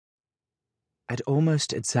At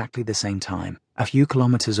almost exactly the same time, a few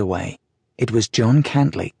kilometers away, it was John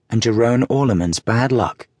Cantley and Jerome Orleman's bad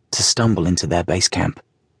luck to stumble into their base camp.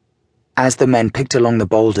 As the men picked along the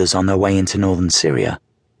boulders on their way into northern Syria,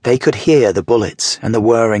 they could hear the bullets and the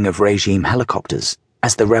whirring of regime helicopters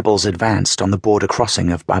as the rebels advanced on the border crossing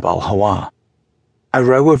of Bab al-Hawa. A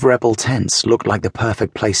row of rebel tents looked like the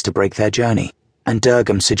perfect place to break their journey, and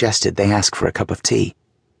Durgam suggested they ask for a cup of tea.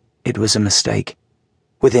 It was a mistake.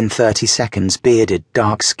 Within 30 seconds, bearded,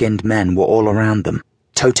 dark-skinned men were all around them,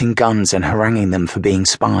 toting guns and haranguing them for being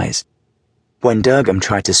spies. When Durgam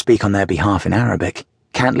tried to speak on their behalf in Arabic,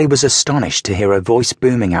 Cantley was astonished to hear a voice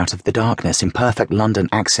booming out of the darkness in perfect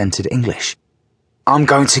London-accented English. "I'm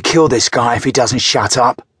going to kill this guy if he doesn't shut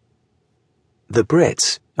up." The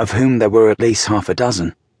Brits, of whom there were at least half a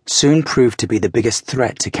dozen, soon proved to be the biggest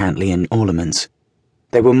threat to Cantley and Orleman's.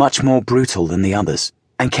 They were much more brutal than the others,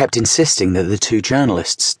 and kept insisting that the two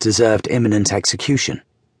journalists deserved imminent execution.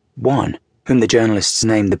 One, whom the journalists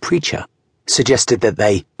named the Preacher, suggested that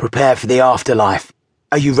they prepare for the afterlife.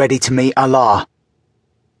 "Are you ready to meet Allah?"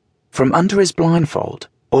 From under his blindfold,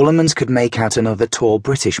 Orleman's could make out another tall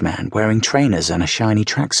British man wearing trainers and a shiny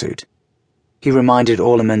tracksuit. He reminded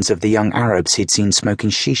Orleman's of the young Arabs he'd seen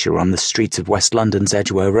smoking shisha on the streets of West London's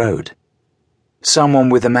Edgware Road.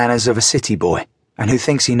 Someone with the manners of a city boy, and who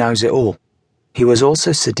thinks he knows it all. He was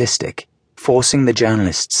also sadistic, forcing the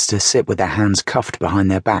journalists to sit with their hands cuffed behind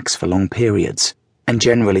their backs for long periods, and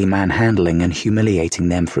generally manhandling and humiliating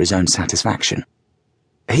them for his own satisfaction.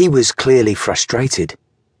 He was clearly frustrated.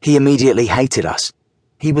 He immediately hated us.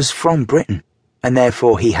 He was from Britain, and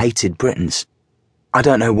therefore he hated Britons. I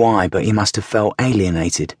don't know why, but he must have felt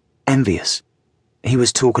alienated, envious. He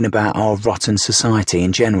was talking about our rotten society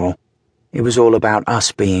in general. It was all about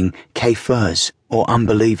us being kafirs, or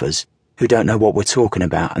unbelievers, who don't know what we're talking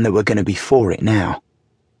about and that we're going to be for it now.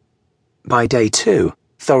 By day 2,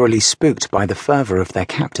 thoroughly spooked by the fervour of their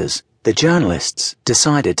captors, the journalists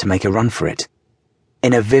decided to make a run for it.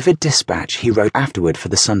 In a vivid dispatch he wrote afterward for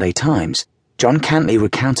the Sunday Times, John Cantley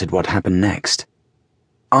recounted what happened next.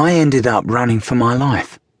 "I ended up running for my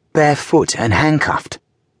life, barefoot and handcuffed,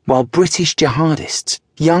 while British jihadists,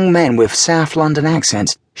 young men with South London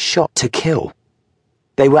accents, shot to kill.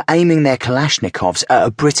 They were aiming their Kalashnikovs at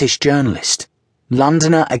a British journalist,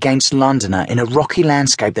 Londoner against Londoner in a rocky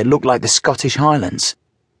landscape that looked like the Scottish Highlands.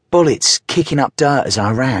 Bullets kicking up dirt as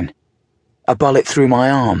I ran. A bullet through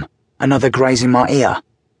my arm, another grazing my ear,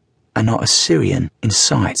 and not a Syrian in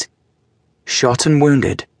sight. Shot and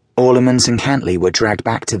wounded, Orleman's and Cantley were dragged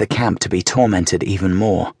back to the camp to be tormented even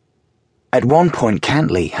more. At one point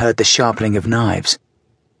Cantley heard the sharpening of knives.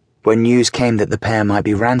 When news came that the pair might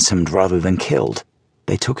be ransomed rather than killed,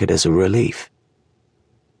 they took it as a relief."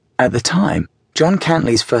 At the time, John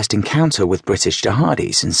Cantley's first encounter with British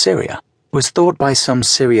jihadis in Syria was thought by some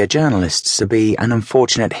Syria journalists to be an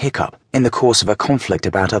unfortunate hiccup in the course of a conflict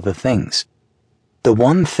about other things. The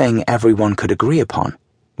one thing everyone could agree upon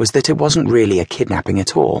was that it wasn't really a kidnapping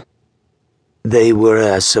at all. "They were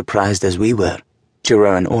as surprised as we were,"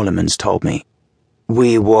 Jerome Orleman's told me.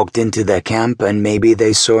 "We walked into their camp and maybe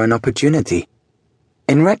they saw an opportunity."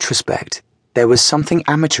 In retrospect, there was something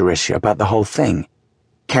amateurish about the whole thing.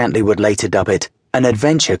 Cantley would later dub it an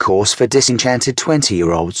adventure course for disenchanted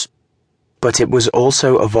 20-year-olds. But it was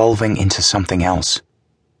also evolving into something else.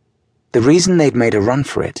 The reason they'd made a run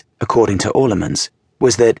for it, according to Orleman's,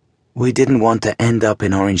 was that we didn't want to end up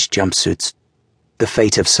in orange jumpsuits, the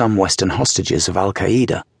fate of some Western hostages of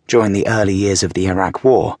Al-Qaeda during the early years of the Iraq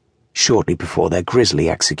War, shortly before their grisly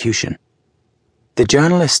execution. The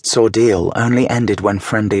journalists' ordeal only ended when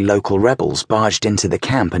friendly local rebels barged into the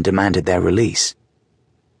camp and demanded their release.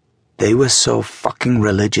 "They were so fucking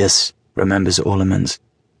religious," remembers Orleman's.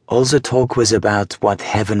 "All the talk was about what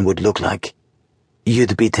heaven would look like.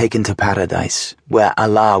 You'd be taken to paradise, where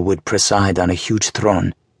Allah would preside on a huge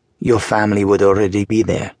throne. Your family would already be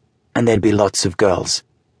there, and there'd be lots of girls.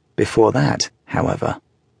 Before that, however,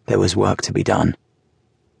 there was work to be done."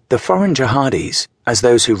 The foreign jihadis, as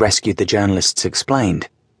those who rescued the journalists explained,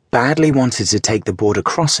 badly wanted to take the border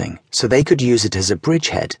crossing so they could use it as a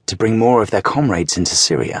bridgehead to bring more of their comrades into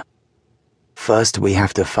Syria. "First we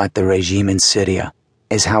have to fight the regime in Syria,"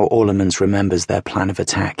 is how Orleman's remembers their plan of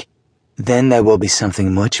attack. "Then there will be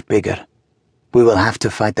something much bigger. We will have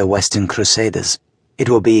to fight the Western Crusaders. It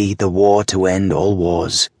will be the war to end all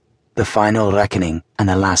wars, the final reckoning and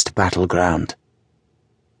the last battleground."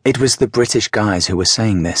 It was the British guys who were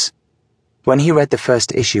saying this. When he read the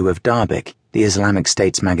first issue of Darbik, the Islamic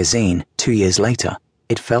State's magazine, 2 years later,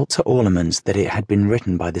 it felt to Orleman's that it had been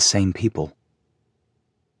written by the same people.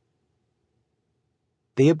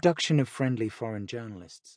 The abduction of friendly foreign journalists